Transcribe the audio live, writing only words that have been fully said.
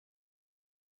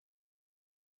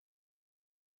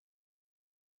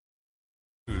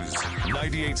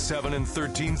98.7 and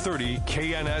 1330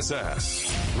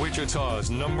 KNSS, Wichita's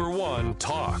 #1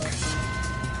 talk.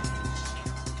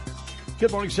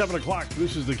 Good morning, 7 o'clock.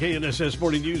 This is the KNSS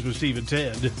Morning News with Steve and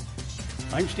Ted.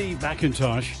 I'm Steve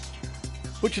McIntosh.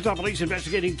 Wichita police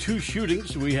investigating 2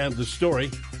 shootings. We have the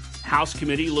story. House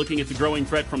committee looking at the growing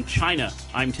threat from China.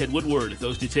 I'm Ted Woodward.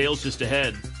 Those details just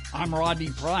ahead. I'm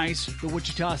Rodney Price. The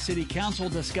Wichita City Council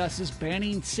discusses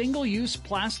banning single-use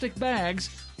plastic bags,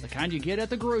 the kind you get at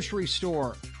the grocery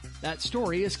store. That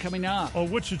story is coming up. A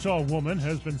Wichita woman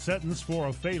has been sentenced for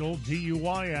a fatal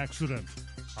DUI accident.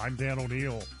 I'm Dan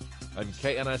O'Neill. I'm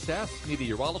KNSS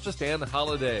meteorologist Ann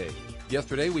Holiday.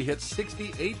 Yesterday we hit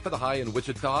 68 for the high in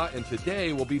Wichita, and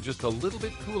today will be just a little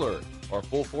bit cooler. Our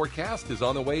full forecast is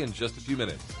on the way in just a few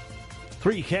minutes.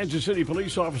 3 Kansas City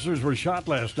police officers were shot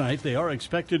last night. They are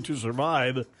expected to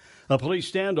survive. A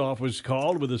police standoff was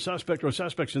called with a suspect or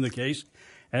suspects in the case.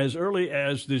 As early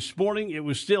as this morning, it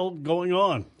was still going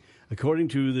on. According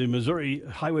to the Missouri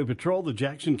Highway Patrol, the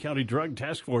Jackson County Drug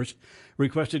Task Force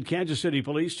requested Kansas City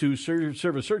police to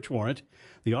serve a search warrant.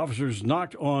 The officers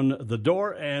knocked on the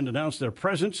door and announced their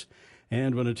presence.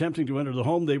 And when attempting to enter the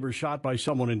home, they were shot by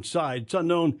someone inside. It's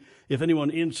unknown if anyone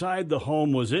inside the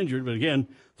home was injured. But again,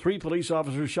 3 police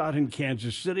officers shot in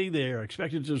Kansas City. They are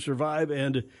expected to survive,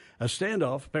 and a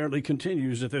standoff apparently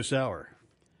continues at this hour.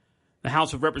 The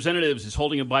House of Representatives is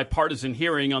holding a bipartisan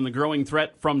hearing on the growing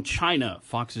threat from China.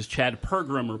 Fox's Chad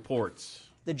Pergram reports.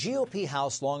 The GOP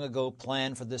House long ago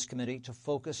planned for this committee to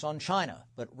focus on China,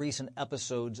 but recent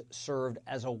episodes served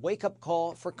as a wake-up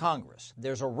call for Congress.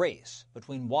 There's a race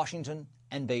between Washington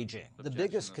and Beijing. The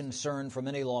biggest concern for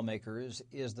many lawmakers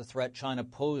is the threat China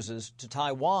poses to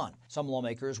Taiwan. Some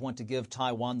lawmakers want to give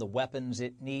Taiwan the weapons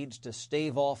it needs to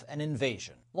stave off an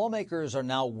invasion. Lawmakers are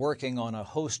now working on a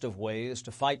host of ways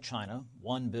to fight China.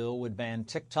 One bill would ban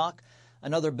TikTok.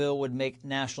 Another bill would make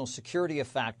national security a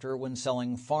factor when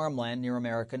selling farmland near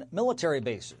American military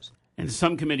bases. And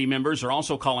some committee members are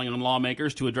also calling on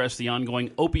lawmakers to address the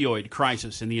ongoing opioid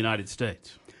crisis in the United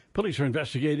States. Police are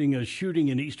investigating a shooting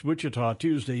in East Wichita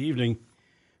Tuesday evening.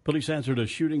 Police answered a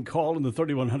shooting call in the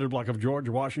 3100 block of George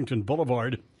Washington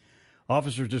Boulevard.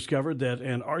 Officers discovered that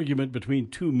an argument between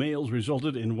 2 males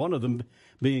resulted in one of them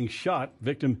being shot,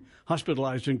 victim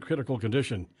hospitalized in critical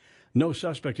condition. No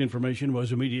suspect information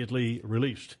was immediately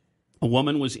released. A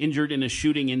woman was injured in a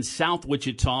shooting in South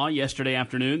Wichita yesterday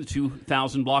afternoon, the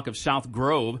 2000 block of South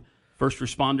Grove. First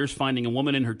responders finding a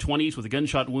woman in her 20s with a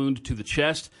gunshot wound to the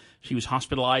chest. She was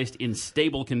hospitalized in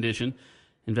stable condition.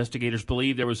 Investigators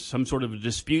believe there was some sort of a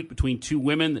dispute between 2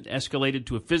 women that escalated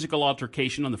to a physical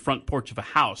altercation on the front porch of a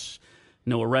house.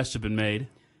 No arrests have been made.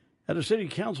 At a city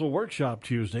council workshop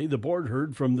Tuesday, the board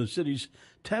heard from the city's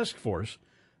task force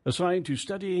assigned to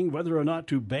studying whether or not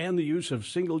to ban the use of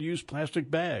single-use plastic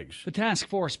bags. The task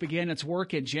force began its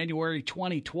work in January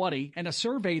 2020, and a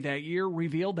survey that year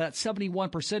revealed that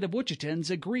 71% of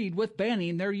Wichitans agreed with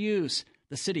banning their use.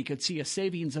 The city could see a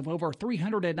savings of over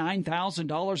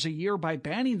 $309,000 a year by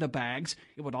banning the bags.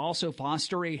 It would also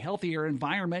foster a healthier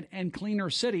environment and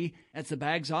cleaner city, as the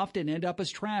bags often end up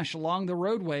as trash along the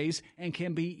roadways and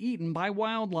can be eaten by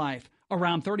wildlife.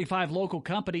 Around 35 local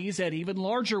companies and even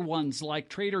larger ones like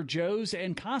Trader Joe's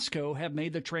and Costco have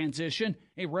made the transition.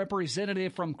 A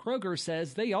representative from Kroger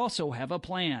says they also have a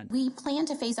plan. We plan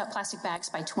to phase out plastic bags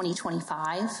by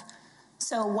 2025.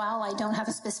 So while I don't have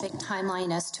a specific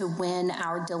timeline as to when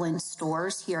our Dillon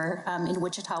stores here in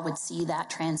Wichita would see that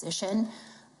transition,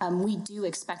 we do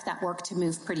expect that work to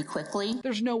move pretty quickly.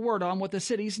 There's no word on what the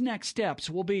city's next steps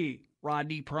will be.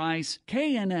 Rodney Price,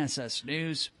 KNSS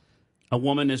News. A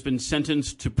woman has been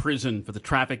sentenced to prison for the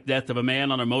traffic death of a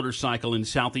man on a motorcycle in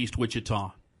southeast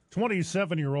Wichita.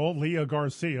 27-year-old Leah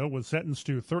Garcia was sentenced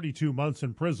to 32 months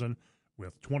in prison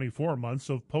with 24 months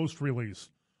of post-release.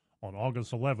 On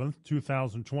August 11,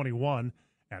 2021,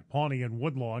 at Pawnee and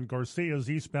Woodlawn, Garcia's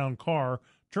eastbound car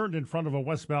turned in front of a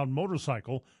westbound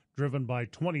motorcycle driven by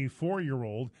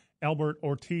 24-year-old Albert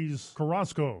Ortiz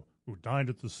Carrasco, who died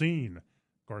at the scene.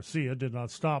 Garcia did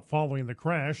not stop following the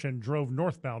crash and drove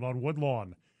northbound on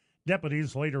Woodlawn.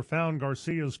 Deputies later found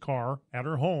Garcia's car at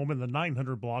her home in the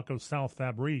 900 block of South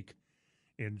Fabrique.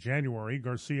 In January,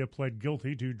 Garcia pled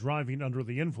guilty to driving under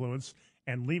the influence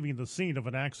and leaving the scene of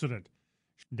an accident.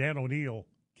 Dan O'Neill,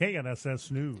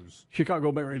 KNSS News.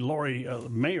 Chicago Mayor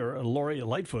Lori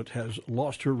Lightfoot has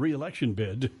lost her re-election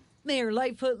bid. Mayor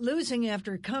Lightfoot losing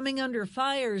after coming under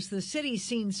fire as the city's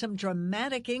seen some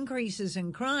dramatic increases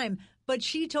in crime. But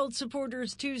she told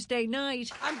supporters Tuesday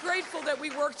night, I'm grateful that we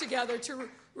worked together to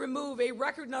remove a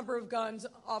record number of guns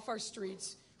off our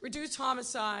streets, reduce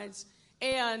homicides,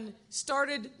 and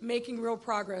started making real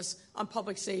progress on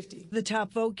public safety. The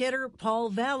top vote getter,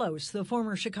 Paul Vallos, the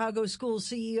former Chicago school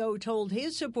CEO, told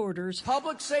his supporters,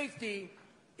 public safety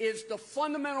is the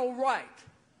fundamental right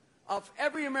of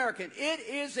every American. It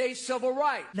is a civil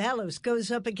right. Vallos goes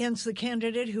up against the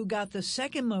candidate who got the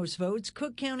second most votes,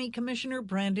 Cook County Commissioner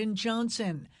Brandon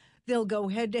Johnson. They'll go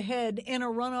head-to-head in a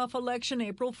runoff election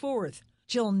April 4th.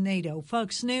 Jill Nato,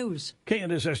 Fox News.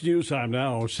 KNSS News Time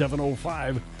now,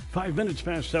 7:05, 5 minutes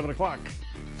past 7 o'clock.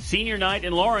 Senior night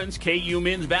in Lawrence, KU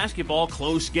men's basketball,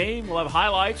 close game. We'll have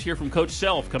highlights here from Coach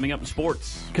Self coming up in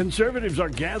sports. Conservatives are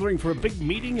gathering for a big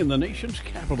meeting in the nation's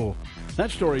capital.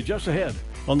 That story just ahead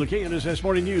on the KNSS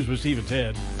Morning News with Steve and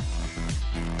Ted.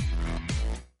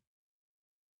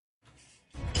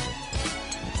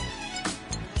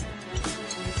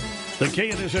 The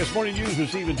KNSS Morning News with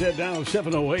Steve and Ted now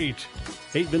 7:08,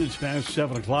 8 minutes past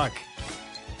 7 o'clock.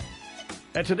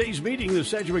 At today's meeting, the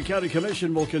Sedgwick County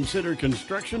Commission will consider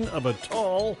construction of a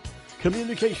tall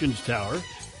communications tower.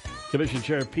 Commission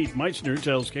Chair Pete Meitzner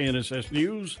tells KNSS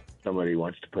News. Somebody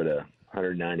wants to put a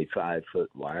 195-foot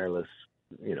wireless,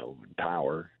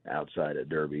 tower outside of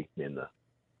Derby in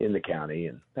the county,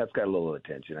 and that's got a little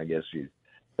attention. I guess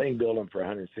they can build them for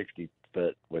 160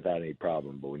 foot without any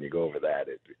problem, but when you go over that,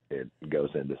 it goes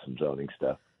into some zoning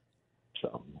stuff.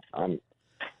 So as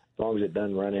long as it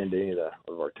doesn't run into any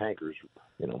of our tankers,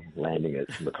 landing at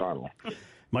McConnell.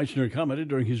 Meitzner commented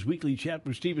during his weekly chat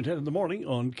with Steve and Ted in the morning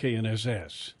on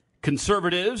KNSS.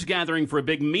 Conservatives gathering for a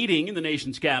big meeting in the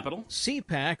nation's capital.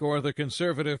 CPAC, or the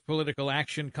Conservative Political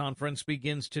Action Conference,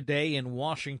 begins today in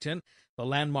Washington. The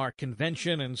landmark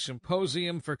convention and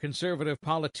symposium for conservative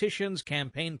politicians,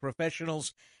 campaign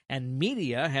professionals, and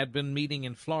media had been meeting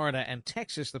in Florida and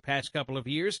Texas the past couple of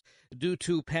years due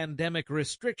to pandemic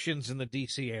restrictions in the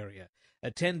D.C. area.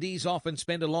 Attendees often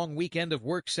spend a long weekend of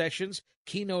work sessions,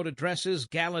 keynote addresses,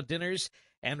 gala dinners,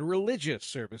 and religious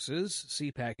services.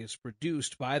 CPAC is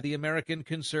produced by the American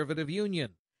Conservative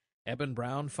Union. Eben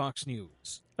Brown, Fox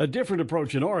News. A different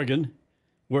approach in Oregon,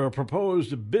 where a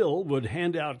proposed bill would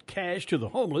hand out cash to the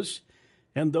homeless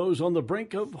and those on the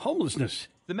brink of homelessness.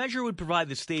 The measure would provide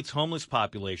the state's homeless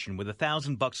population with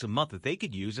 $1,000 a month that they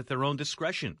could use at their own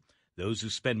discretion. Those who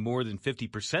spend more than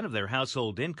 50% of their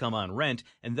household income on rent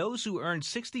and those who earn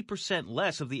 60%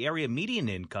 less of the area median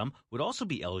income would also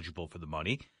be eligible for the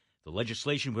money. The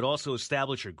legislation would also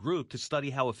establish a group to study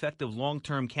how effective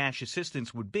long-term cash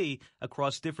assistance would be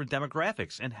across different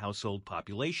demographics and household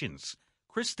populations.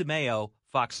 Chris DeMeo,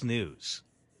 Fox News.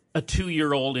 A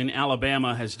 2-year-old in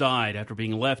Alabama has died after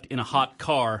being left in a hot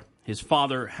car. His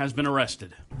father has been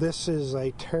arrested. This is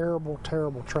a terrible,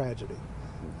 terrible tragedy.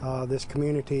 This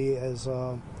community is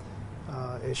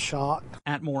shocked.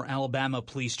 Atmore, Alabama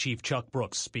Police Chief Chuck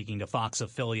Brooks speaking to Fox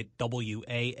affiliate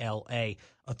WALA.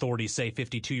 Authorities say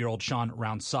 52-year-old Sean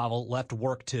Roundsaval left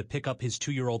work to pick up his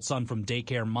 2-year-old son from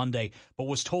daycare Monday, but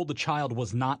was told the child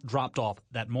was not dropped off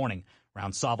that morning.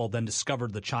 Roundsaval then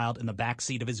discovered the child in the back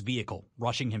seat of his vehicle,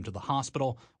 rushing him to the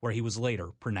hospital, where he was later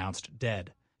pronounced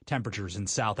dead. Temperatures in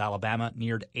South Alabama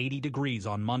neared 80 degrees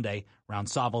on Monday.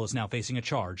 Roundsaval is now facing a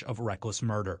charge of reckless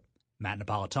murder. Matt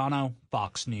Napolitano,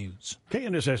 Fox News.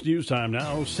 KNSS News Time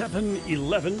now,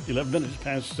 7:11, 11 minutes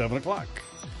past 7 o'clock.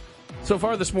 So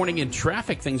far this morning in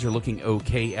traffic, things are looking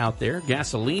okay out there.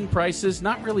 Gasoline prices,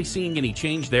 not really seeing any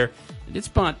change there. It's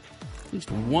spot at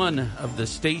least one of the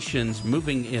stations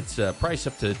moving its price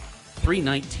up to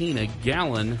 $3.19 a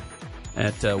gallon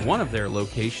at one of their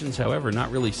locations. However, not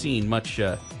really seeing much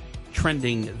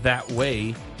trending that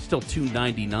way. Still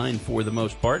 $2.99 for the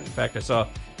most part. In fact, I saw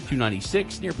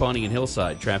 $2.96 near Pawnee and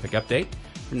Hillside. Traffic update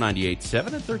from 98.7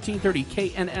 at 1330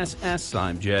 KNSS.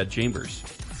 I'm Jad Chambers.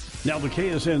 Now the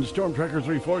KSN Storm Tracker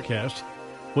 3 forecast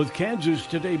with Kansas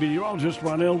Today meteorologist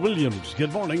Ronell Williams.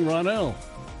 Good morning, Ronell.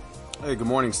 Hey, good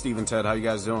morning, Steve and Ted. How you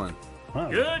guys doing?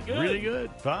 Wow, good. Really good.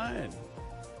 Fine.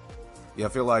 Yeah, I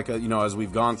feel like, as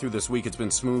we've gone through this week, it's been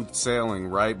smooth sailing,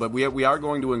 right? But we are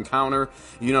going to encounter,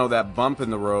 that bump in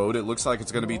the road. It looks like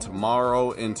it's going to be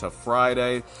tomorrow into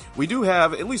Friday. We do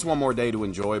have at least one more day to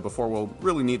enjoy before we'll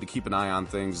really need to keep an eye on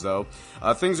things, though.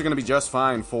 Things are going to be just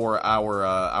fine for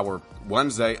our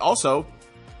Wednesday. Also,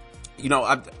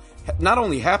 not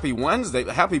only happy Wednesday,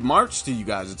 but happy March to you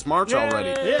guys. It's March already.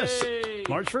 Yes,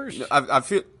 March 1st. I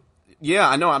feel... Yeah,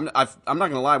 I know. I'm not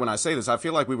going to lie when I say this. I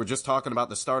feel like we were just talking about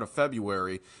the start of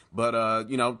February, but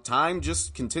time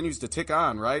just continues to tick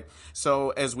on, right?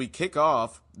 So as we kick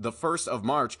off the 1st of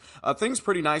March. Things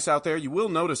pretty nice out there. You will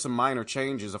notice some minor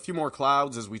changes. A few more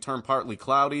clouds as we turn partly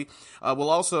cloudy. We'll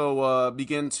also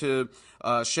begin to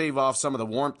shave off some of the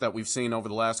warmth that we've seen over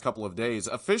the last couple of days.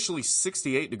 Officially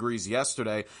 68 degrees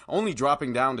yesterday, only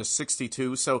dropping down to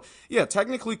 62. So, yeah,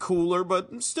 technically cooler,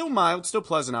 but still mild, still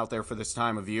pleasant out there for this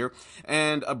time of year.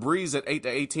 And a breeze at 8 to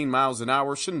 18 miles an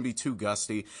hour shouldn't be too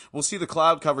gusty. We'll see the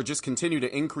cloud cover just continue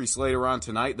to increase later on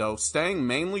tonight, though, staying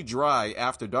mainly dry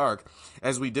after dark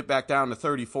as we dip back down to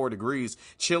 34 degrees.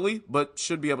 Chilly, but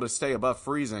should be able to stay above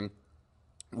freezing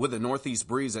with a northeast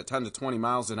breeze at 10 to 20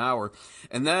 miles an hour.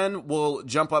 And then we'll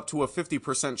jump up to a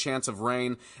 50% chance of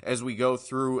rain as we go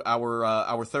through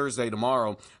our Thursday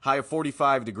tomorrow. High of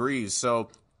 45 degrees. So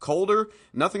colder,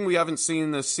 nothing we haven't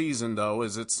seen this season, though,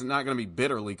 is it's not going to be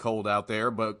bitterly cold out there,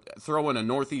 but throw in a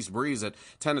northeast breeze at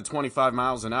 10 to 25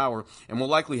 miles an hour, and we'll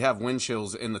likely have wind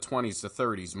chills in the 20s to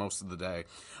 30s most of the day.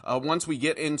 Once we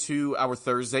get into our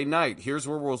Thursday night, here's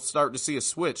where we'll start to see a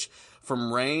switch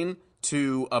from rain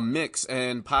to a mix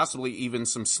and possibly even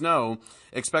some snow,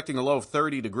 expecting a low of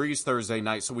 30 degrees Thursday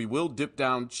night. So we will dip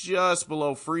down just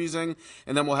below freezing,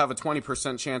 and then we'll have a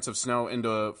 20% chance of snow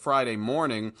into Friday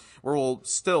morning, where we'll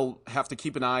still have to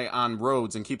keep an eye on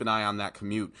roads and keep an eye on that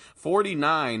commute.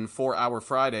 49 for our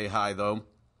Friday high, though.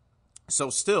 So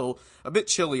still a bit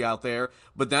chilly out there,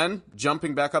 but then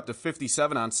jumping back up to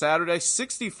 57 on Saturday,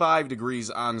 65 degrees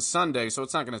on Sunday, so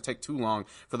it's not going to take too long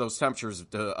for those temperatures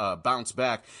to bounce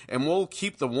back. And we'll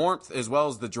keep the warmth as well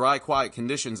as the dry, quiet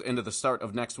conditions into the start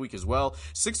of next week as well.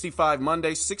 65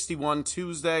 Monday, 61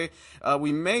 Tuesday.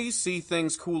 We may see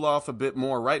things cool off a bit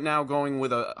more. Right now going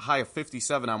with a high of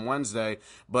 57 on Wednesday,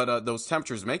 but those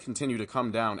temperatures may continue to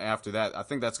come down after that. I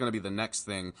think that's going to be the next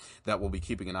thing that we'll be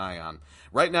keeping an eye on.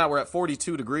 Right now we're at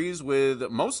 42 degrees with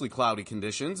mostly cloudy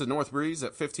conditions, a north breeze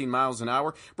at 15 miles an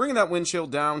hour, bringing that wind chill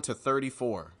down to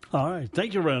 34. All right.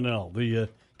 Thank you, Ronell. The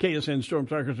KSN Storm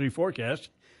Frequency forecast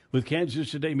with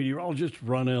Kansas Today meteorologist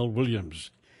Ronell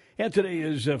Williams. And today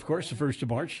is, of course, the 1st of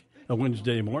March, a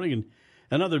Wednesday morning, and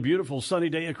another beautiful sunny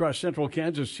day across central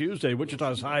Kansas Tuesday.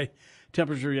 Wichita's high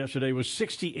temperature yesterday was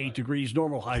 68 degrees,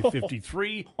 normal high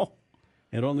 53.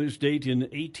 And on this date in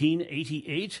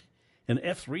 1888, an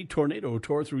F3 tornado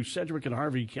tore through Sedgwick and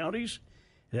Harvey counties.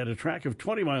 It had a track of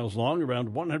 20 miles long, around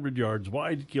 100 yards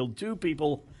wide, killed 2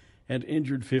 people and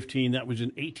injured 15. That was in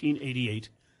 1888,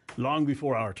 long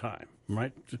before our time,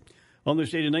 right? On this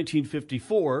date in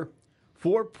 1954,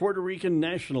 4 Puerto Rican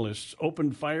nationalists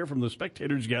opened fire from the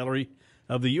spectators gallery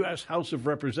of the U.S. House of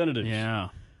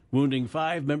Representatives, wounding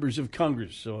 5 members of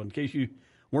Congress. So in case you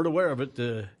weren't aware of it,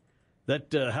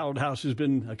 that Howard House has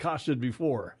been accosted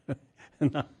before.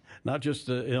 Not just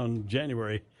on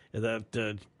January, that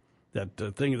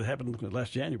thing that happened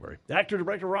last January.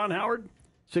 Actor-director Ron Howard,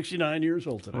 69 years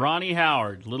old today. Ronnie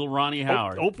Howard, little Ronnie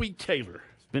Howard. Opie Taylor.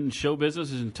 He's been in show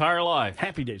business his entire life.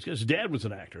 Happy days, because his dad was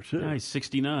an actor, too. Yeah, he's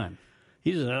 69.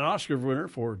 He's an Oscar winner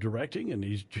for directing, and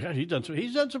he's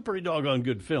done some pretty doggone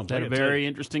good films. Had a very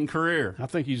interesting career. I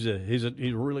think he's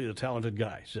really a talented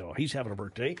guy. So he's having a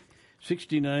birthday.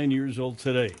 69 years old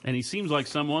today. And he seems like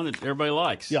someone that everybody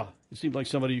likes. Yeah. It seemed like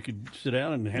somebody you could sit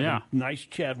down and have a nice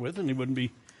chat with, and he wouldn't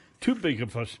be too big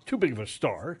of a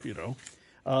star, you know.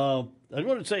 I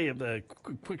want to say a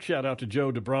quick shout out to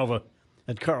Joe DeBrava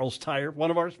at Carl's Tire, one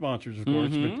of our sponsors, of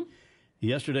course. But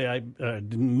yesterday,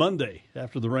 Monday,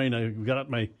 after the rain, I got out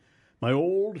my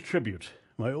old Tribute,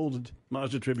 my old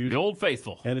Mazda Tribute, the Old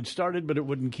Faithful, and it started, but it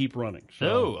wouldn't keep running.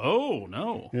 So,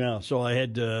 no. Yeah, so I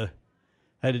had to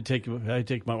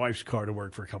take my wife's car to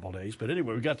work for a couple of days. But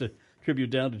anyway, we got the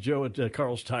Tribute down to Joe at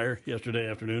Carl's Tire yesterday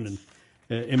afternoon and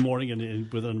in morning,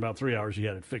 and within about 3 hours he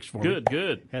had it fixed for me.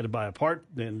 Good. Had to buy a part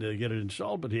and get it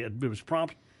installed, but it was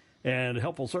prompt and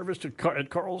helpful service at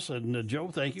Carl's. And Joe,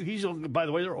 thank you. He's, by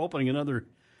the way, they're opening another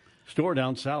store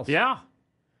down south. Yeah,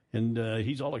 and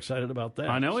he's all excited about that.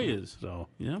 I know he is. So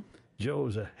yeah,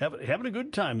 Joe's having a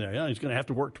good time there. Yeah, he's going to have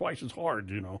to work twice as hard,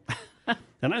 you know.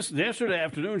 And yesterday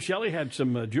afternoon, Shelley had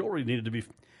some jewelry needed to be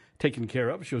taken care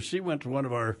of. So she went to one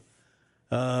of our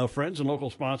friends and local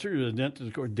sponsors,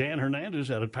 Dan Hernandez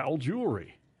at Powell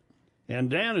Jewelry. And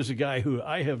Dan is a guy who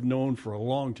I have known for a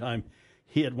long time.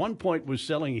 He at one point was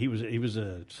selling. He was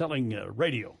selling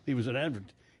radio. He was an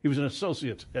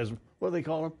associate. What do they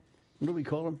call him? What do we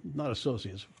call him? Not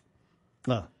associates.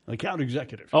 Account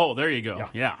executive. Oh, there you go.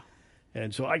 Yeah.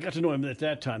 And so I got to know him at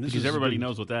that time. Because everybody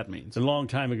knows what that means. A long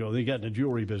time ago, they got in the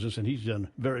jewelry business, and he's done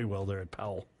very well there at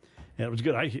Powell. And it was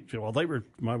good.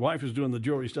 My wife was doing the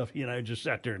jewelry stuff. He and I just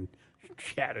sat there and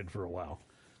chatted for a while.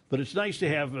 But it's nice to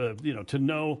have, to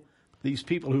know these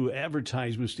people who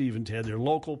advertise with Steve and Ted. They're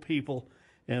local people,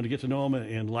 and to get to know him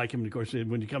and like him. And of course,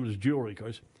 when you come to his jewelry, of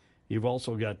course, you've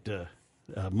also got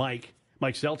Mike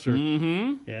Seltzer,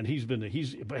 and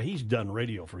he's done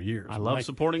radio for years. I love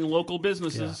supporting local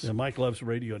businesses. Yeah, Mike loves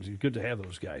radio, and it's good to have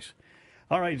those guys.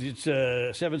 All right, it's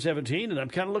 7:17, and I'm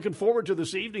kind of looking forward to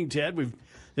this evening, Ted. We're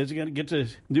going to get to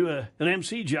do an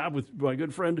MC job with my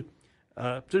good friend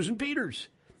Susan Peters.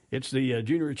 It's the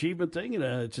Junior Achievement thing, and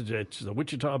it's the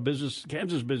Wichita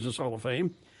Kansas Business Hall of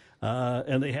Fame,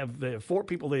 and they have 4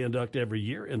 people they induct every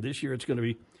year, and this year it's going to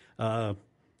be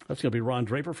that's going to be Ron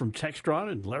Draper from Textron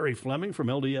and Larry Fleming from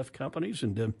LDF Companies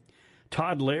and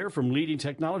Todd Lair from Leading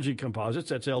Technology Composites,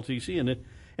 that's LTC,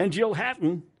 and Jill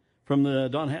Hatton from the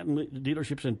Don Hatton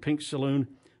Dealerships and Pink Saloon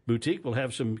Boutique. We'll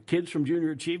have some kids from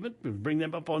Junior Achievement. We'll bring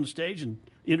them up on stage and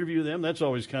interview them. That's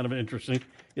always kind of interesting.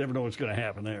 You never know what's going to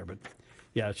happen there. But,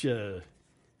 yeah,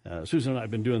 Susan and I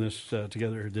have been doing this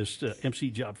together, this MC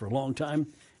job for a long time,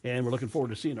 and we're looking forward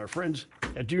to seeing our friends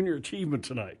at Junior Achievement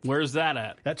tonight. Where's that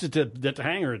at? That's at the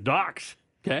hangar at Docks.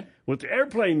 Okay. With the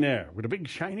airplane there, with a big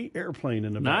shiny airplane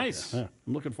in the back. Nice. I'm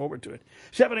looking forward to it.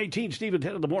 7:18, Steve and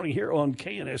Ted in the morning here on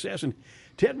KNSS. And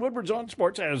Ted Woodward's on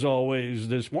sports as always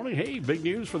this morning. Hey, big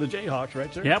news for the Jayhawks,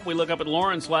 right, sir? Yep, we look up at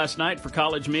Lawrence last night for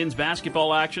college men's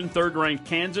basketball action. 3rd-ranked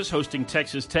Kansas hosting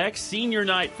Texas Tech. Senior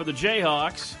night for the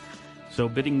Jayhawks. So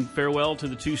bidding farewell to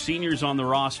the 2 seniors on the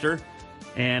roster.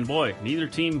 And, boy, neither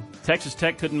team, Texas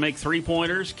Tech couldn't make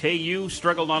 3-pointers. KU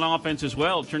struggled on offense as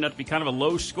well. It turned out to be kind of a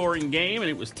low-scoring game, and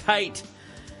it was tight.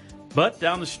 But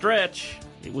down the stretch,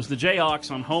 it was the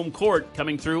Jayhawks on home court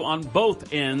coming through on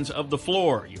both ends of the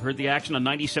floor. You heard the action on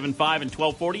 97.5 and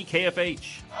 1240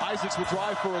 KFH. Isaacs will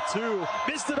drive for a 2.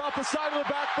 Missed it off the side of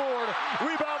the backboard.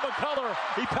 Rebound McCullough.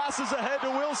 He passes ahead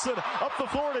to Wilson. Up the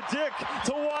floor to Dick.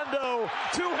 To Wando.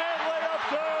 2-hand layup.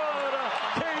 Good.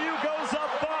 KU goes up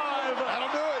 5. That'll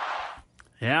do it.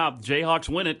 Yeah, Jayhawks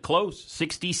win it close.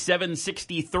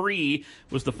 67-63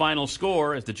 was the final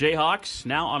score as the Jayhawks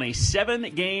now on a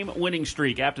 7-game winning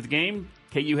streak. After the game,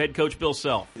 KU head coach Bill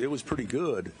Self. It was pretty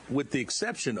good, with the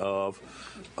exception of,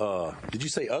 did you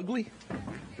say ugly?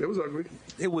 It was ugly.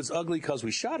 It was ugly because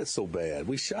we shot it so bad.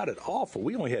 We shot it awful.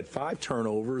 We only had 5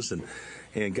 turnovers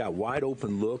and got wide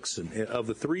open looks. And of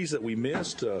the 3s that we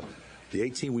missed, the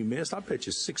 18 we missed, I bet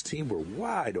you 16 were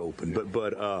wide open.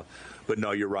 But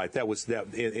no, you're right. That was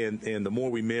that. And the more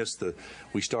we missed,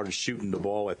 we started shooting the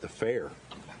ball at the fair.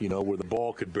 You know, where the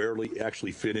ball could barely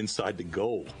actually fit inside the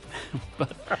goal.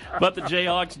 but the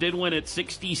Jayhawks did win it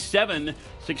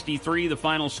 67-63, the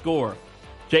final score.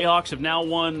 Jayhawks have now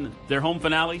won their home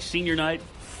finale, senior night,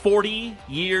 40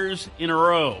 years in a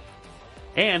row.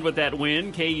 And with that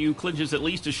win, KU clinches at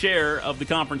least a share of the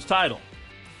conference title.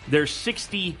 Their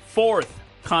 64th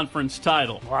conference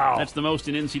title. Wow. That's the most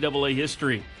in NCAA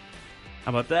history.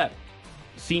 How about that?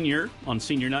 On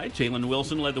senior night, Jalen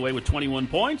Wilson led the way with 21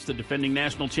 points. The defending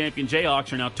national champion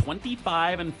Jayhawks are now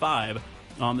 25-5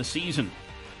 on the season.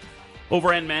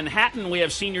 Over in Manhattan, we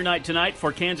have senior night tonight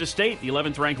for Kansas State. The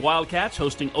 11th-ranked Wildcats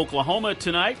hosting Oklahoma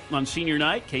tonight on senior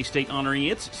night. K-State honoring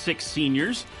its 6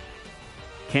 seniors.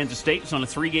 Kansas State is on a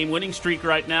 3-game winning streak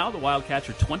right now. The Wildcats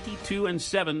are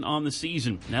 22-7 on the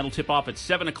season. And that'll tip off at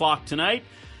 7 o'clock tonight.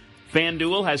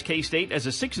 FanDuel has K-State as a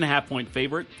 6.5-point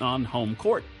favorite on home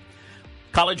court.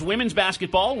 College women's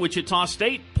basketball, Wichita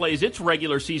State plays its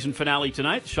regular season finale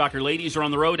tonight. The Shocker ladies are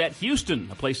on the road at Houston,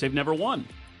 a place they've never won.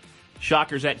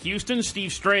 Shockers at Houston.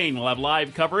 Steve Strain will have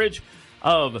live coverage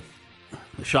of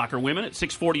the Shocker women at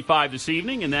 6:45 this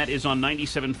evening, and that is on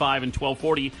 97.5 and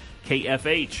 1240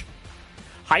 KFH.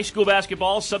 High school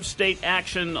basketball, sub-state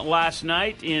action last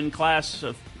night in Class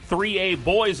 3A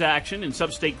boys action in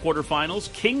sub-state quarterfinals.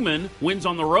 Kingman wins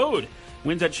on the road.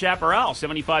 Wins at Chaparral,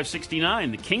 75-69.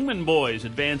 The Kingman boys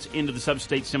advance into the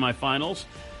sub-state semifinals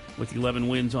with 11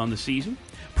 wins on the season.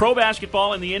 Pro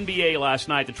basketball in the NBA last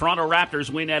night. The Toronto Raptors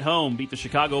win at home, beat the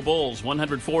Chicago Bulls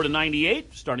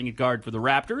 104-98. Starting at guard for the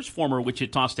Raptors, former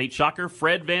Wichita State Shocker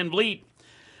Fred VanVleet.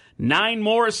 9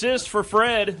 more assists for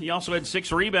Fred. He also had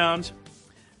 6 rebounds.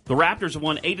 The Raptors have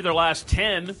won 8 of their last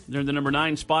 10. They're in the number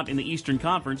 9 spot in the Eastern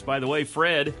Conference. By the way,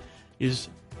 Fred is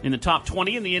in the top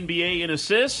 20 in the NBA in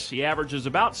assists. He averages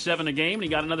about 7 a game, and he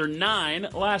got another 9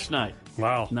 last night.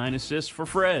 Wow. 9 assists for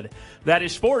Fred. That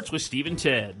is sports with Steve and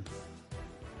Ted.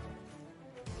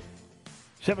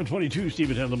 7:22, Steve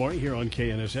and Ted in the morning here on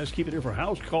KNSS. Keep it here for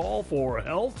House Call for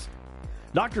Health.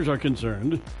 Doctors are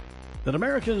concerned that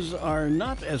Americans are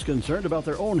not as concerned about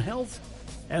their own health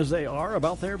as they are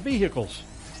about their vehicles.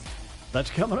 That's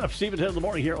coming up, Steve and Ted in the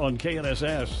morning here on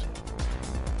KNSS.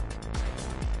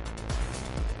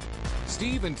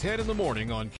 Steve and Ted in the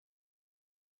morning on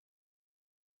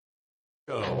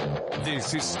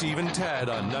This is Steve and Tad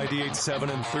on 98.7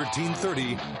 and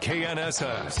 1330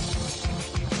 KNSS.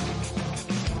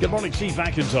 Good morning, Steve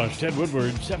McIntosh, Ted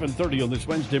Woodward, 7:30 on this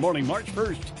Wednesday morning, March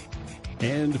 1st,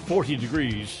 and 40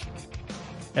 degrees.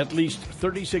 At least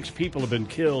 36 people have been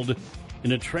killed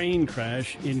in a train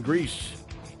crash in Greece.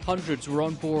 Hundreds were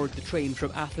on board the train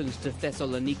from Athens to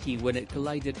Thessaloniki when it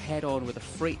collided head-on with a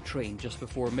freight train just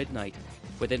before midnight.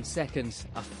 Within seconds,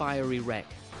 a fiery wreck.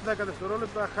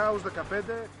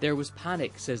 There was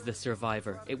panic, says the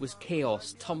survivor. It was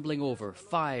chaos, tumbling over,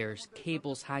 fires,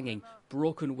 cables hanging,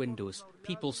 broken windows,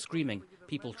 people screaming,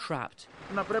 people trapped.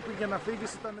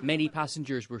 Many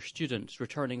passengers were students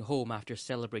returning home after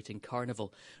celebrating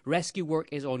Carnival. Rescue work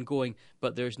is ongoing,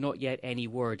 but there's not yet any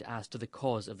word as to the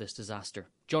cause of this disaster.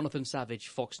 Jonathan Savage,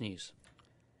 Fox News.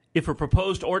 If a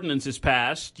proposed ordinance is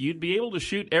passed, you'd be able to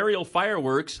shoot aerial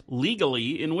fireworks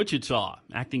legally in Wichita.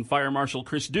 Acting Fire Marshal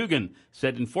Chris Dugan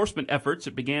said enforcement efforts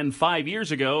that began 5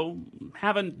 years ago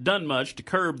haven't done much to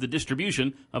curb the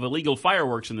distribution of illegal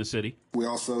fireworks in the city. We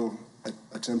also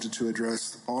attempted to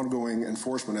address ongoing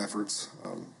enforcement efforts.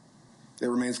 It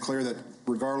remains clear that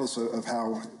regardless of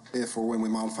how, if or when we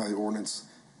modify the ordinance,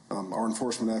 our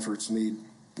enforcement efforts need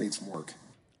some work.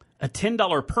 A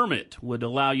 $10 permit would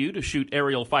allow you to shoot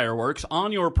aerial fireworks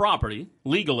on your property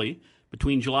legally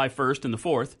between July 1st and the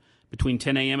 4th, between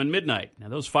 10 a.m. and midnight. Now,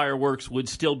 those fireworks would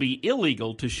still be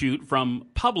illegal to shoot from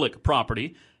public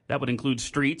property. That would include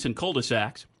streets and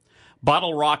cul-de-sacs.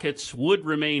 Bottle rockets would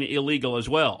remain illegal as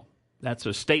well. That's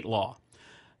a state law.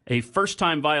 A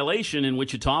first-time violation in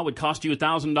Wichita would cost you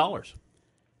 $1,000.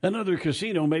 Another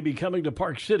casino may be coming to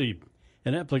Park City.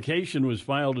 An application was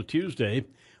filed Tuesday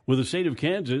with the state of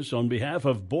Kansas on behalf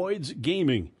of Boyd's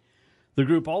Gaming. The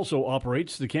group also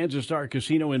operates the Kansas Star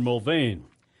Casino in Mulvane.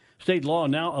 State law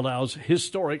now allows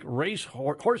historic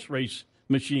horse race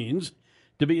machines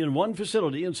to be in one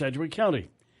facility in Sedgwick County.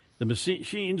 The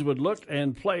machines would look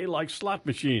and play like slot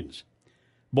machines.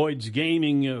 Boyd's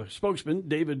Gaming spokesman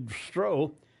David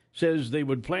Stroh says they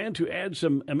would plan to add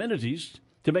some amenities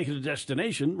to make it a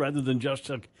destination rather than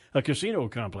just a casino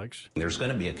complex. There's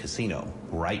going to be a casino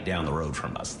right down the road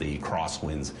from us. The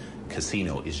Crosswinds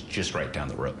Casino is just right down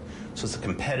the road. So it's a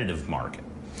competitive market.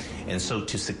 And so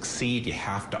to succeed, you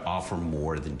have to offer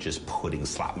more than just putting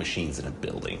slot machines in a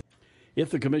building. If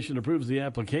the commission approves the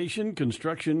application,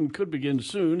 construction could begin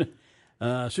soon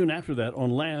after that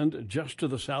on land just to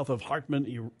the south of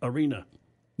Hartman Arena.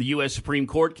 The U.S. Supreme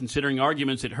Court considering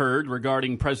arguments it heard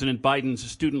regarding President Biden's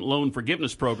student loan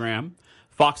forgiveness program.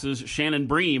 Fox's Shannon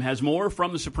Bream has more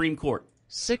from the Supreme Court.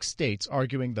 6 states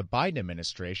arguing the Biden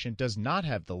administration does not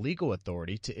have the legal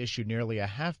authority to issue nearly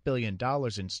 $500 million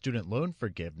in student loan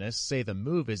forgiveness say the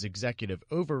move is executive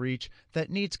overreach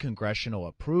that needs congressional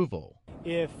approval.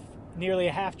 If nearly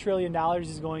 $500 billion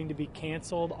is going to be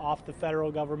canceled off the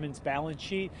federal government's balance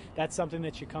sheet, that's something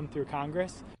that should come through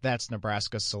Congress. That's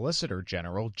Nebraska Solicitor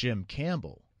General Jim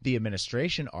Campbell. The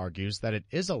administration argues that it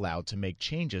is allowed to make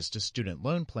changes to student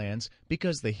loan plans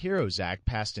because the HEROES Act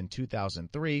passed in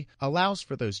 2003 allows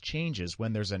for those changes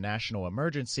when there's a national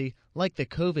emergency like the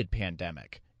COVID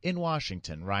pandemic. In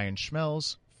Washington, Ryan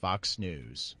Schmelz, Fox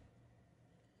News.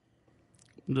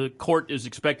 The court is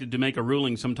expected to make a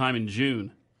ruling sometime in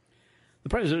June. The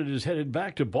president is headed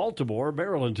back to Baltimore,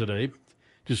 Maryland today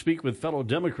to speak with fellow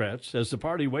Democrats as the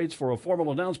party waits for a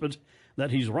formal announcement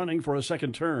that he's running for a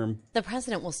second term. The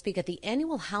president will speak at the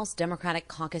annual House Democratic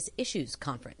Caucus Issues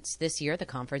Conference. This year, the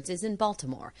conference is in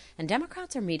Baltimore, and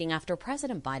Democrats are meeting after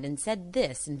President Biden said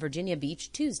this in Virginia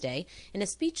Beach Tuesday in a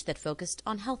speech that focused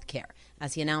on health care,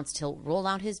 as he announced he'll roll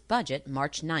out his budget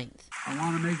March 9th. I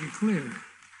want to make it clear,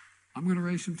 I'm going to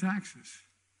raise some taxes.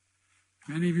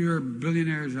 Many of you are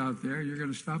billionaires out there. You're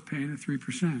going to stop paying at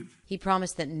 3%. He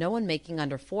promised that no one making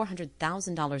under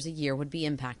 $400,000 a year would be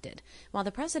impacted. While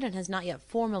the president has not yet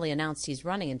formally announced he's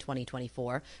running in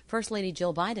 2024, First Lady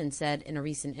Jill Biden said in a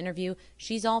recent interview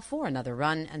she's all for another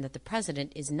run and that the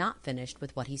president is not finished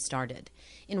with what he started.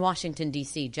 In Washington,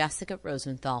 D.C., Jessica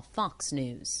Rosenthal, Fox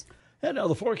News. And now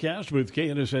the forecast with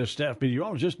KNSS staff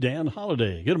meteorologist Dan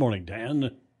Holliday. Good morning,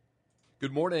 Dan.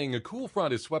 Good morning. A cool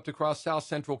front is swept across south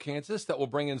central Kansas that will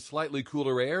bring in slightly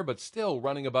cooler air, but still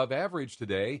running above average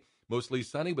today. Mostly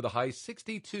sunny with a high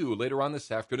 62 later on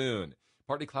this afternoon.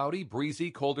 Partly cloudy,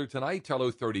 breezy, colder tonight, low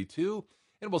 32.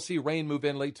 And we'll see rain move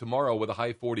in late tomorrow with a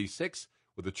high 46,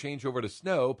 with a change over to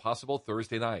snow possible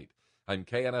Thursday night. I'm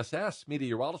KNSS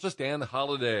meteorologist Dan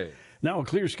Holliday. Now a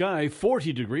clear sky,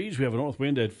 40 degrees. We have a north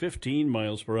wind at 15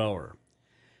 miles per hour.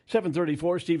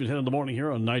 7:34, Steve at 10 in the morning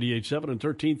here on 98.7 and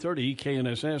 1330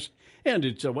 KNSS. And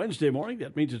it's a Wednesday morning.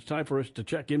 That means it's time for us to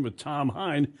check in with Tom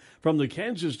Hine from the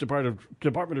Kansas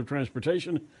Department of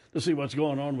Transportation to see what's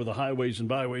going on with the highways and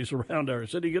byways around our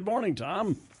city. Good morning,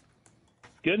 Tom.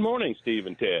 Good morning, Steve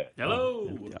and Ted. Hello.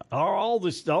 Are all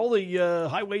the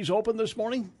highways open this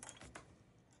morning?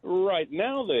 Right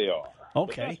now they are.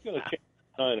 Okay. But that's going to change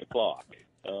at 9 o'clock.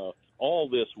 All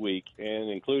this week, and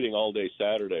including all day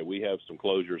Saturday, we have some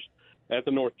closures at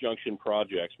the North Junction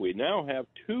projects. We now have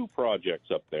 2 projects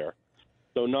up there.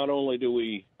 So not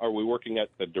only are we working at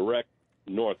the direct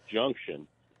North Junction,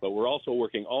 but we're also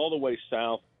working all the way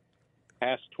south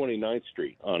past 29th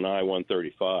Street on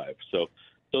I-135. So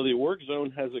the work zone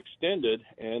has extended,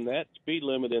 and that speed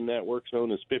limit in that work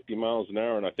zone is 50 miles an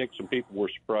hour. And I think some people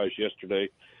were surprised yesterday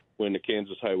when the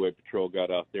Kansas Highway Patrol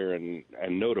got out there and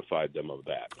notified them of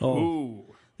that. Oh,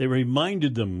 they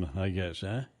reminded them, I guess,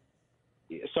 huh?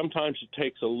 Sometimes it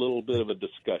takes a little bit of a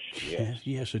discussion, yes.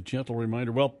 Yes, a gentle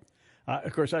reminder. Well,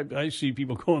 of course, I see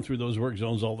people going through those work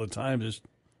zones all the time, just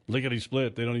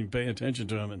lickety-split. They don't even pay attention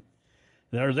to them. And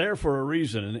they're there for a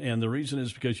reason, and the reason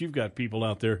is because you've got people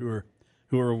out there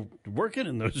who are working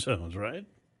in those zones, right?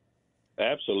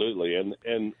 Absolutely,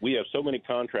 and we have so many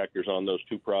contractors on those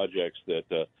 2 projects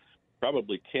that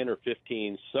probably 10 or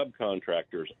 15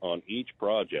 subcontractors on each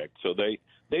project. So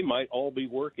they might all be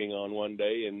working on one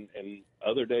day, and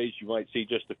other days you might see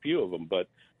just a few of them. But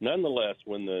nonetheless,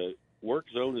 when the work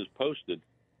zone is posted,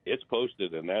 it's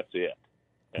posted, and that's it.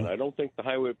 And I don't think the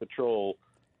Highway Patrol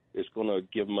is going to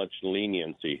give much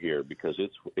leniency here because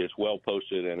it's well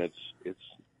posted, and it's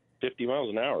 50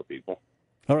 miles an hour, people.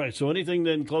 All right, so anything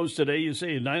then closed today, you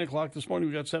say at 9 o'clock this morning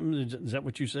we got something? Is that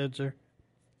what you said, sir?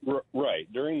 Right.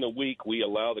 During the week, we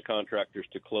allow the contractors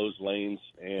to close lanes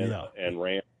and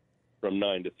ramp from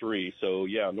 9 to 3. So,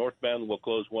 northbound will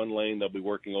close 1 lane. They'll be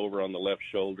working over on the left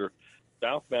shoulder.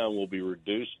 Southbound will be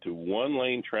reduced to 1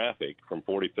 lane traffic from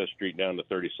 45th Street down to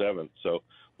 37th. So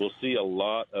we'll see a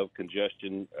lot of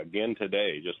congestion again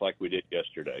today, just like we did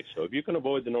yesterday. So if you can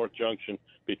avoid the North Junction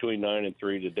between 9 and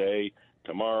 3 today,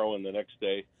 tomorrow, and the next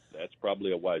day, that's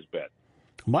probably a wise bet.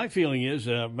 My feeling is,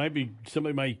 maybe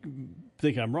somebody might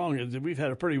think I'm wrong, is that we've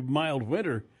had a pretty mild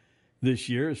winter this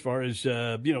year as far as,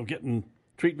 getting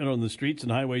treatment on the streets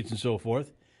and highways and so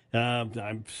forth.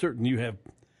 I'm certain you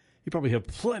probably have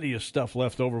plenty of stuff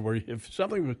left over where if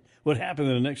something would happen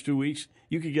in the next 2 weeks,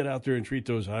 you could get out there and treat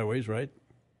those highways, right?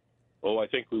 Oh, I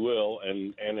think we will,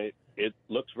 and it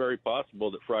looks very possible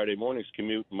that Friday morning's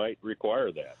commute might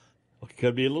require that. It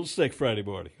could be a little sick Friday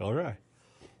morning. All right.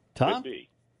 Tom? Could be.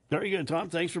 Very good, Tom.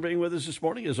 Thanks for being with us this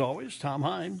morning, as always. Tom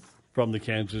Hine from the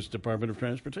Kansas Department of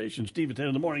Transportation. Steve at 10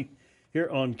 in the morning here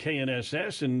on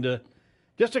KNSS. And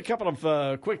just a couple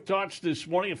of quick thoughts this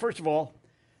morning. First of all,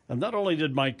 not only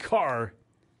did my car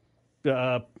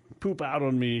poop out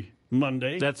on me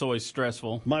Monday. That's always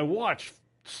stressful. My watch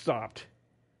stopped.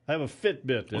 I have a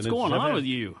Fitbit. What's going on with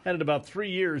you? I had it about 3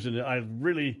 years, and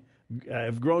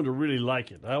I've grown to really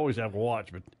like it. I always have a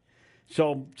watch, but...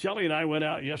 So Shelley and I went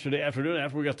out yesterday afternoon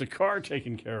after we got the car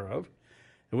taken care of,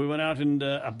 and we went out and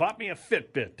I bought me a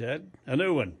Fitbit, Ted, a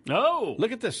new one. Oh,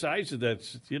 look at the size of that.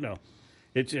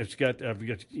 It's got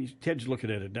Ted's looking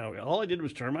at it now. All I did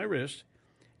was turn my wrist,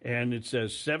 and it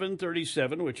says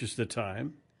 7:37, which is the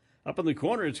time. Up in the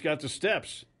corner, it's got the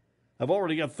steps. I've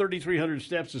already got 3,300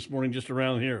 steps this morning just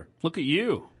around here. Look at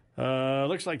you.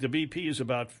 Looks like the BP is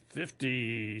about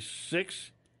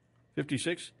 56.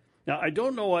 Now, I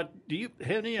don't know do you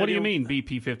have any idea? What do you mean,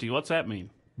 BP 50? What's that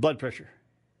mean? Blood pressure.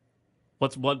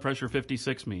 What's blood pressure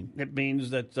 56 mean? It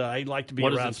means that I like to be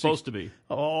around around... What is it supposed to be?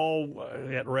 Oh,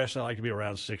 at rest, I like to be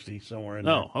around 60, somewhere in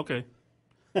there. Oh, okay.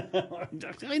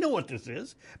 I know what this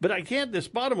is, but I can't... This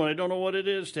bottom one, I don't know what it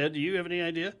is, Ted. Do you have any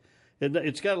idea?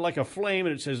 It's got like a flame,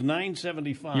 and it says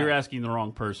 975. You're asking the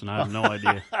wrong person. I have no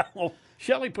idea. Well,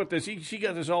 Shelley put this... She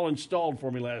got this all installed for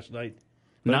me last night.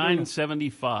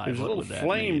 975. There's a little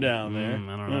flame down there.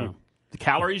 I don't know. The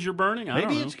calories you're burning? I don't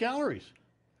know. Maybe it's calories.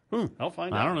 I'll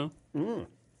find out. I don't know.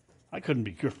 I couldn't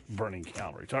be burning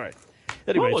calories. All right.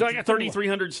 Anyway, so I got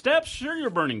 3,300 steps. Sure, you're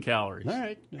burning calories. All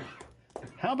right.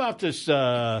 How about this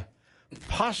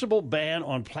possible ban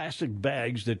on plastic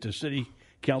bags that the city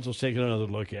council's taking another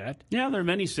look at? Yeah, there are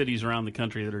many cities around the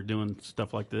country that are doing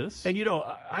stuff like this. And,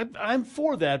 I'm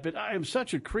for that, but I am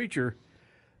such a creature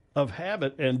of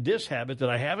habit and dishabit that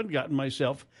I haven't gotten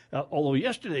myself, although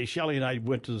yesterday Shelley and I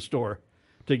went to the store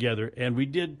together and we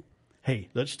did, hey,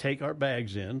 let's take our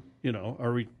bags in,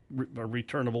 our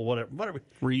returnable, whatever.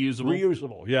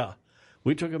 Reusable, yeah.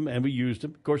 We took them and we used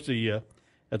them. Of course, at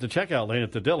the checkout lane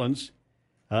at the Dillons,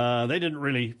 They didn't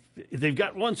really. They've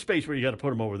got one space where you got to put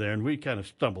them over there, and we kind of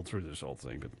stumbled through this whole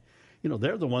thing. But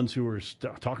they're the ones who were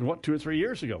talking 2 or 3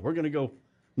 years ago. We're going to go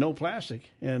no plastic,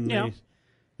 and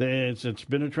it's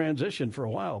been a transition for a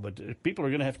while. But people are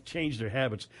going to have to change their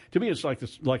habits. To me, it's like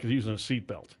using a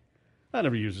seatbelt. I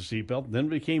never used a seatbelt. Then it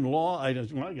became law. I got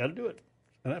to do it,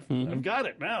 and I've got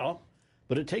it now.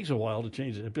 But it takes a while to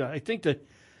change it. I think that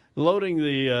loading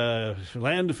the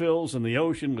landfills and the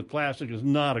ocean with plastic is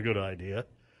not a good idea.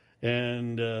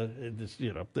 And at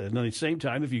the same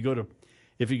time, if you go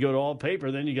to all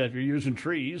paper, then you're using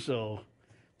trees. So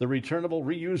the returnable,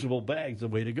 reusable bag's the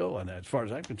way to go on that, as far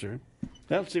as I'm concerned.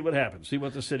 Now, let's see what happens. See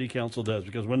what the city council does,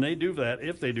 because when they do that,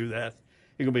 if they do that,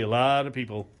 there's going to be a lot of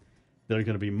people that are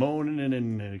going to be moaning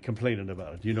and complaining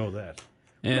about it. You know that.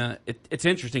 Yeah, it's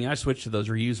interesting. I switched to those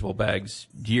reusable bags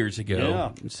years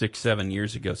ago, 6-7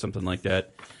 years ago, something like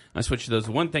that. I switched to those.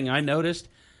 One thing I noticed,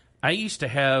 I used to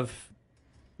have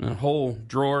whole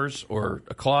drawers or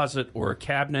a closet or a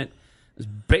cabinet. It was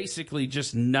basically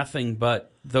just nothing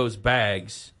but those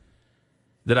bags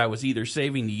that I was either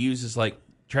saving to use as like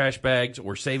trash bags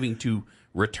or saving to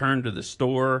return to the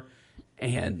store.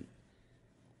 And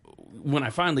when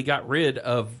I finally got rid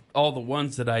of all the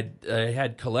ones that I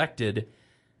had collected,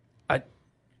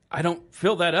 I don't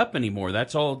fill that up anymore.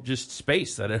 That's all just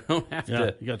space that I don't have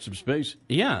to. You got some space.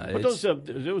 Yeah. But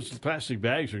those plastic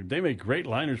bags, they make great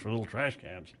liners for little trash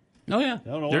cans. Oh, yeah.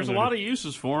 There's a lot of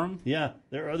uses for them. Yeah.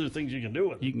 There are other things you can do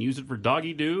with them. You can use it for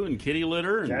doggy doo and kitty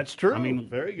litter. And, that's true. I mean,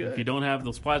 very good. If you don't have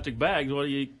those plastic bags, where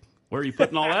are you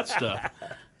putting all that stuff?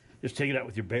 Just take it out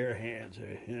with your bare hands.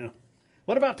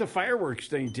 What about the fireworks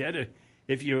thing, Ted?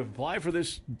 If you apply for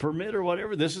this permit or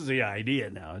whatever, this is the idea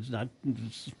now. It's not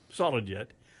solid yet.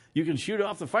 You can shoot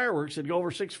off the fireworks that go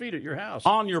over 6 feet at your house.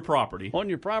 On your property. On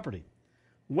your property.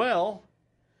 Well,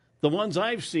 the ones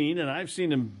I've seen, and I've seen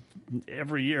them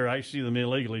every year, I see them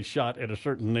illegally shot at a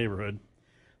certain neighborhood.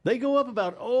 They go up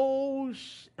about,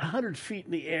 100 feet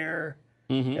in the air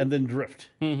and then drift.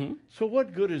 Mm-hmm. So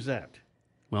what good is that?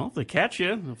 Well, if they catch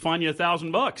you, they'll fine you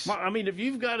 $1,000. Well, I mean, if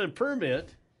you've got a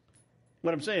permit,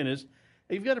 what I'm saying is,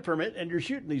 you've got a permit and you're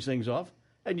shooting these things off,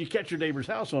 and you catch your neighbor's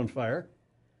house on fire,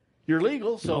 you're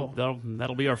legal, so...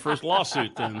 That'll be our first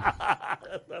lawsuit, then. I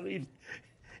mean,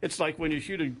 it's like when you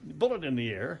shoot a bullet in the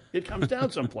air, it comes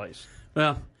down someplace.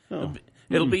 Well,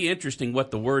 it'll be interesting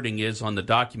what the wording is on the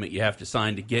document you have to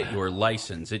sign to get your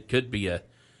license. It could be a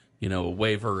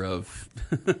waiver of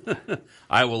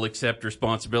I will accept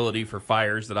responsibility for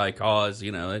fires that I cause.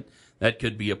 That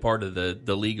could be a part of the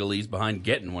legalese behind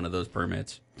getting one of those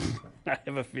permits. I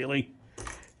have a feeling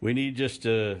we need just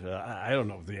I don't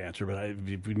know the answer, but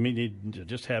we need to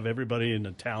just have everybody in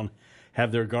the town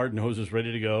have their garden hoses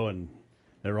ready to go, and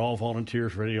they're all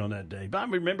volunteers ready on that day. But I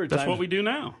remember that's what we do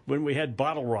now. When we had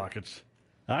bottle rockets.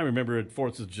 I remember at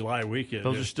 4th of July weekend.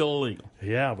 Those are still illegal.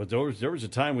 Yeah, but there was a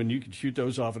time when you could shoot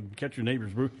those off and catch your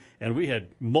neighbor's roof, and we had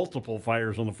multiple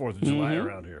fires on the 4th of July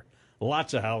around here.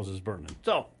 Lots of houses burning.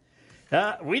 So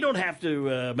we don't have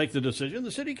to make the decision.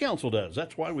 The city council does.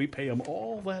 That's why we pay them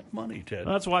all that money, Ted.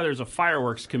 That's why there's a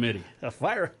fireworks committee. A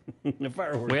fireworks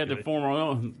We had to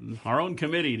form our own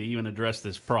committee to even address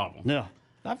this problem. Yeah.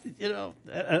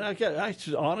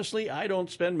 Honestly, I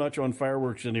don't spend much on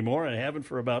fireworks anymore. I haven't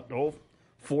for about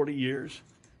 40 years,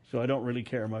 so I don't really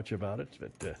care much about it.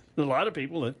 But a lot of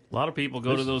people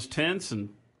go to those tents and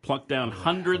plunk down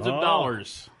hundreds of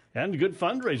dollars. And a good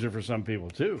fundraiser for some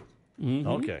people, too. Mm-hmm.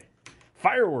 Okay.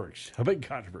 Fireworks, a big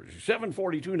controversy.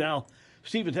 7:42 now.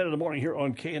 Steve and Ted in the morning here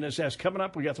on KNSS. Coming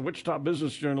up, we got the Wichita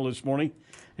Business Journal this morning,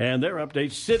 and their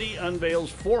update. City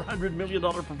unveils $400 million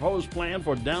proposed plan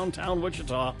for downtown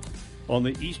Wichita on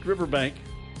the East River Bank.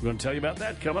 We're going to tell you about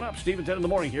that coming up. Steve and Ted in the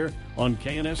morning here on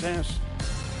KNSS.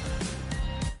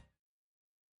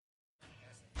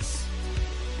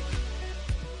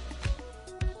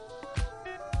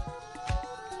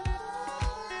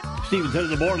 Steve and Ted in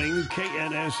the morning,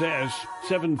 KNSS,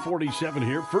 7:47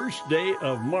 here. First day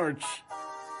of March.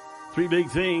 3 big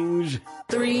things.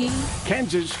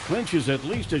 Kansas clinches at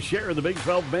least a share of the Big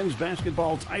 12 men's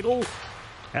basketball title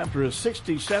after a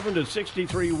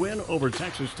 67-63 win over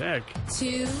Texas Tech.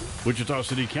 2. Wichita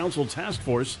City Council Task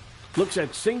Force looks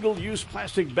at single-use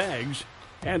plastic bags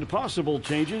and possible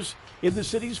changes in the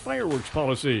city's fireworks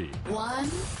policy. 1.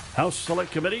 House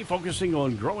Select Committee focusing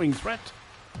on growing threat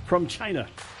from China.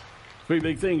 3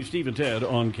 big things, Steve and Ted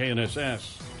on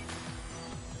KNSS.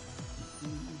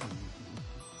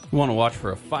 You want to watch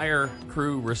for a fire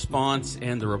crew response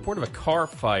and the report of a car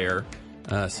fire,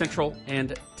 Central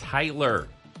and Tyler.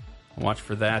 Watch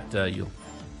for that. You'll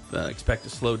expect a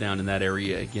slowdown in that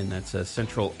area. Again, that's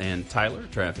Central and Tyler.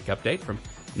 Traffic update from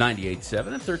 98.7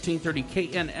 and 1330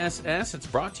 KNSS. It's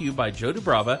brought to you by Joe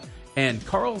DeBrava and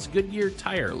Carl's Goodyear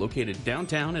Tire, located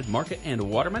downtown at Market and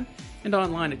Waterman, and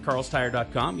online at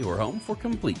carlstire.com, your home for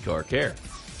complete car care.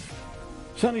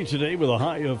 Sunny today with a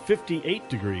high of 58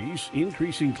 degrees.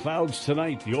 Increasing clouds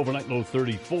tonight, the overnight low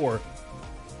 34.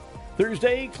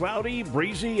 Thursday, cloudy,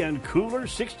 breezy, and cooler.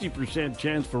 60%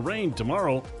 chance for rain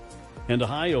tomorrow, and a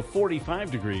high of 45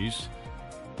 degrees.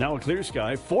 Now a clear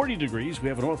sky, 40 degrees. We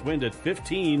have a north wind at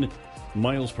 15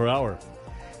 miles per hour.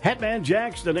 Hatman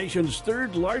Jack's, the nation's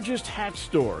third largest hat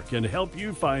store, can help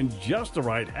you find just the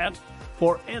right hat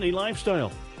for any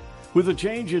lifestyle. With a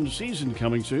change in season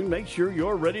coming soon, make sure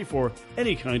you're ready for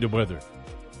any kind of weather.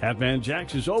 Hatman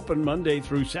Jack's is open Monday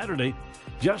through Saturday,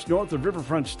 just north of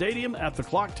Riverfront Stadium at the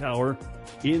Clock Tower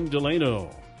in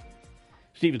Delano.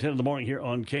 Steve at 10 in the morning here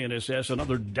on KNSS.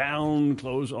 Another down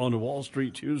close on Wall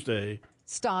Street Tuesday.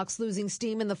 Stocks losing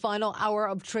steam in the final hour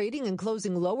of trading and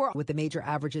closing lower, with the major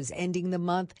averages ending the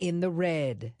month in the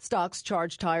red. Stocks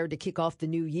charged higher to kick off the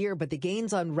new year, but the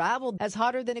gains unraveled as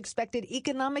hotter than expected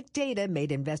economic data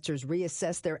made investors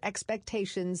reassess their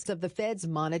expectations of the Fed's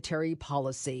monetary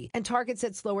policy. And Target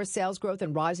said slower sales growth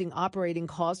and rising operating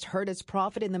costs hurt its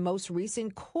profit in the most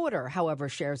recent quarter. However,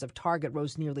 shares of Target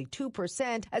rose nearly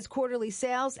 2% as quarterly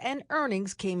sales and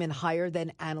earnings came in higher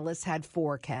than analysts had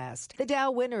forecast. The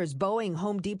Dow winners, Boeing,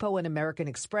 Home Depot, and American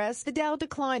Express. The Dow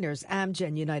decliners,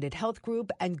 Amgen, United Health Group,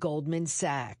 and Goldman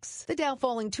Sachs. The Dow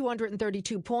falling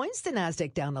 232 points, the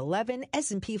Nasdaq down 11,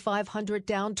 S&P 500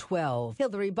 down 12.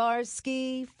 Hillary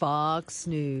Barsky, Fox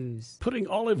News. Putting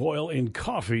olive oil in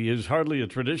coffee is hardly a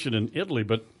tradition in Italy,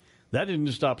 but that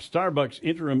didn't stop Starbucks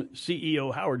interim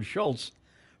CEO Howard Schultz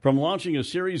from launching a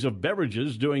series of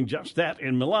beverages doing just that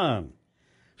in Milan.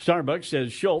 Starbucks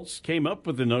says Schultz came up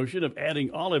with the notion of adding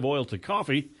olive oil to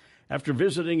coffee after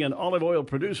visiting an olive oil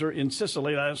producer in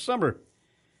Sicily last summer.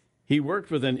 He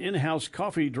worked with an in-house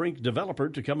coffee drink developer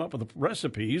to come up with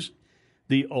recipes.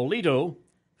 The Olito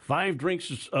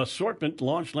 5-drinks assortment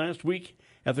launched last week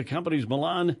at the company's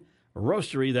Milan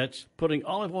roastery that's putting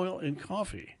olive oil in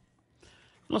coffee.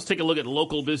 Let's take a look at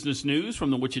local business news from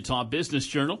the Wichita Business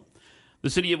Journal. The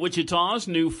city of Wichita's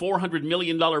new $400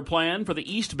 million plan for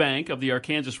the east bank of the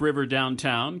Arkansas River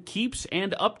downtown keeps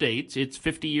and updates its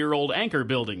 50-year-old anchor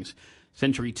buildings,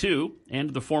 Century 2 and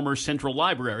the former Central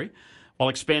Library, while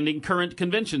expanding current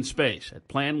convention space. That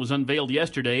plan was unveiled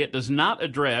yesterday. It does not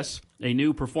address a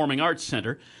new performing arts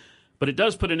center, but it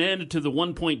does put an end to the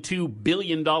 $1.2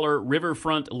 billion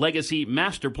Riverfront Legacy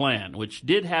Master Plan, which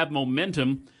did have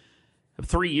momentum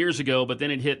 3 years ago, but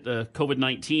then it hit the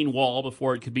COVID-19 wall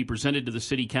before it could be presented to the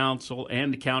city council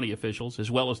and county officials, as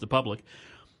well as the public.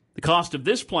 The cost of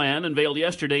this plan, unveiled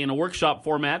yesterday in a workshop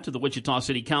format to the Wichita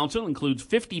City Council, includes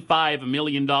 $55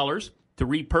 million to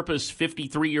repurpose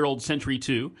 53-year-old Century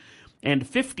 2 and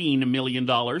 $15 million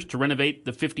to renovate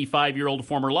the 55-year-old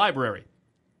former library.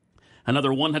 Another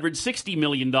 $160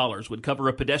 million would cover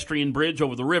a pedestrian bridge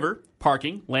over the river,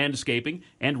 parking, landscaping,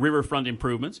 and riverfront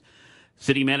improvements.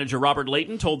 City Manager Robert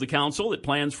Layton told the council that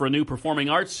plans for a new performing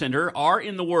arts center are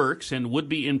in the works and would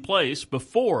be in place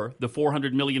before the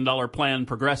 $400 million plan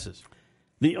progresses.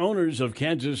 The owners of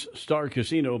Kansas Star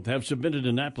Casino have submitted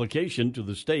an application to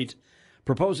the state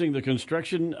proposing the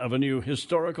construction of a new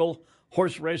historical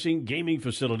horse racing gaming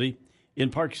facility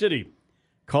in Park City.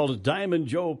 Called Diamond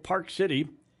Joe Park City,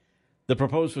 the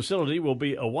proposed facility will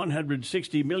be a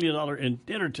 $160 million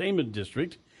entertainment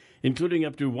district, including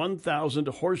up to 1,000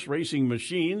 horse racing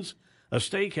machines, a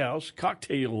steakhouse,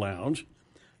 cocktail lounge,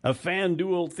 a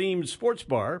FanDuel-themed sports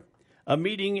bar, a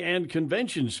meeting and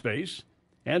convention space,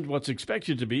 and what's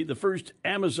expected to be the first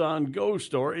Amazon Go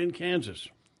store in Kansas.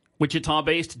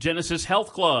 Wichita-based Genesis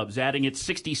Health Clubs adding its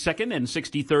 62nd and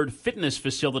 63rd fitness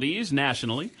facilities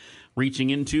nationally,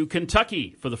 reaching into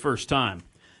Kentucky for the first time.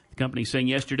 The company saying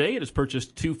yesterday it has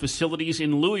purchased 2 facilities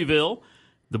in Louisville,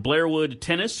 the Blairwood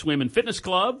Tennis, Swim, and Fitness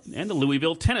Club, and the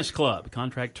Louisville Tennis Club.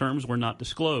 Contract terms were not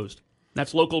disclosed.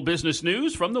 That's local business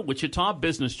news from the Wichita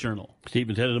Business Journal.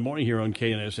 Stephen 10 in the morning here on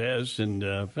KNSS, and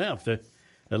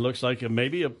it looks like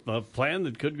maybe a plan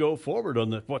that could go forward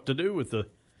on what to do with the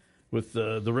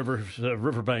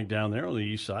riverbank down there on the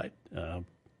east side.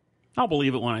 I'll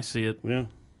believe it when I see it. Yeah.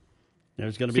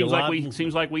 There's going to be a lot.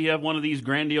 Seems like we have one of these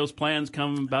grandiose plans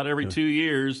come about every 2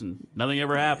 years, and nothing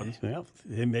ever happens. Well,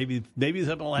 maybe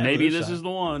something will happen. Maybe this is the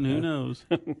one. Who knows?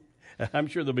 I'm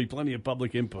sure there'll be plenty of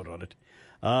public input on it.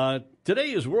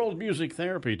 Today is World Music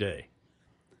Therapy Day.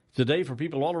 It's a day for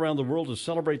people all around the world to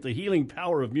celebrate the healing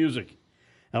power of music.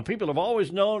 Now, people have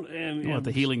always known and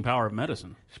the healing power of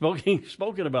medicine.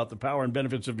 Spoken about the power and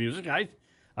benefits of music. I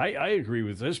agree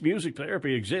with this. Music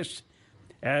therapy exists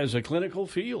as a clinical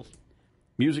field.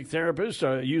 Music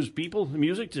therapists use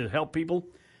music to help people,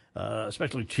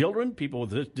 especially children, people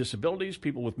with disabilities,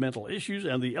 people with mental issues,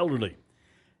 and the elderly.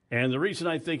 And the reason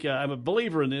I think I'm a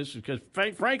believer in this is because,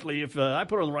 frankly, if I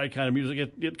put on the right kind of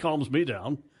music, it calms me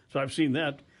down. So I've seen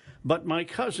that. But my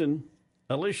cousin,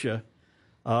 Alicia,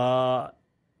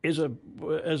 is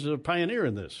a pioneer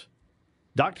in this.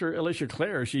 Dr. Alicia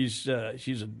Clare,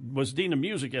 was dean of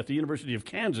music at the University of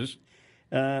Kansas,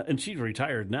 and she's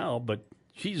retired now, but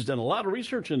she's done a lot of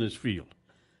research in this field.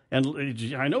 And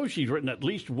I know she's written at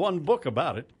least one book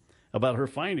about it, about her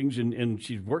findings, and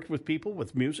she's worked with people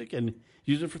with music and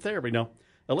used it for therapy. Now,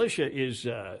 Alicia is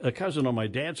a cousin on my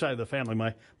dad's side of the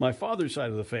family. My father's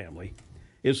side of the family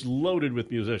is loaded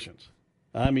with musicians.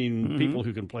 I mean, people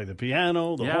who can play the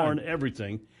piano, the horn,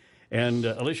 everything. And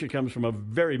Alicia comes from a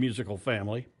very musical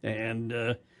family.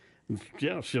 And,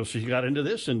 so she got into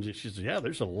this, and she said,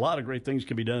 there's a lot of great things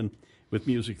can be done with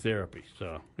music therapy.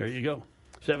 So there you go.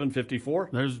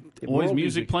 7:54. There's always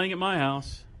music playing at my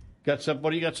house. Got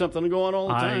something going all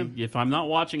the time? If I'm not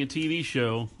watching a TV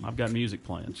show, I've got music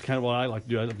playing. It's kind of what I like to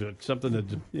do. I like to do something that,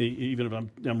 even if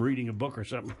I'm reading a book or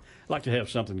something, I like to have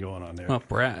something going on there. Well,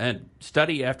 Brad, and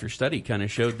study after study kind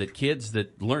of showed that kids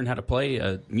that learn how to play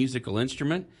a musical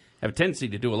instrument have a tendency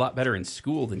to do a lot better in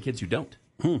school than kids who don't.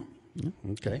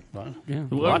 Okay. Well, yeah.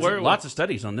 Lots of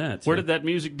studies on that. Where did that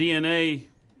music DNA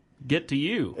get to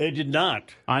you? It did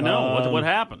not. I know. What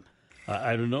happened?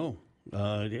 I don't know.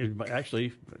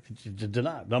 Actually, it did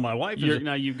not. Now, my wife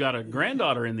now you've got a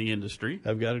granddaughter in the industry.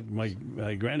 I've got my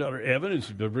granddaughter, Evan,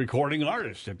 is a recording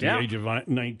artist at the age of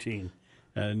 19.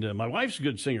 And my wife's a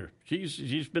good singer.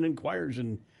 She's been in choirs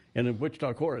and in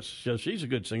Wichita Chorus, so she's a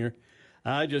good singer.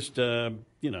 I just, in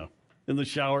the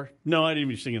shower. No, I didn't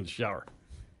even sing in the shower.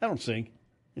 I don't sing.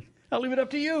 I'll leave it up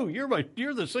to you.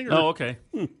 You're the singer. Oh, okay.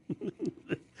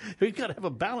 We've got to have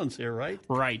a balance here, right?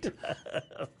 Right.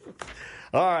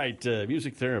 All right,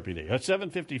 music therapy day. At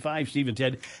 7:55, Steve and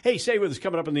Ted. Hey, stay with us.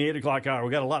 Coming up in the 8 o'clock hour.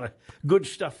 We got a lot of good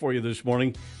stuff for you this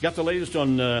morning. Got the latest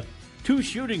on 2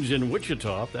 shootings in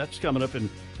Wichita. That's coming up in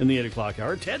the 8 o'clock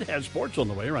hour. Ted has sports on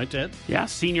the way, right, Ted? Yeah,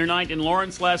 senior night in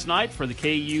Lawrence last night for the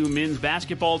KU men's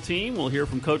basketball team. We'll hear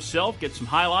from Coach Self, get some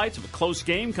highlights of a close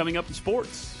game coming up in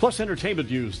sports. Plus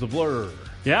entertainment news, The Blur.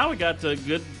 Yeah, we got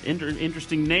good,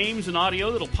 interesting names and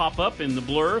audio that'll pop up in The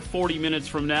Blur 40 minutes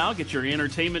from now. Get your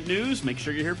entertainment news. Make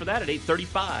sure you're here for that at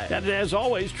 8:35. And as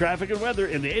always, traffic and weather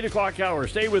in the 8 o'clock hour.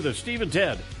 Stay with us, Steve and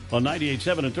Ted, on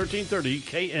 98.7 and 1330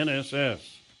 KNSS.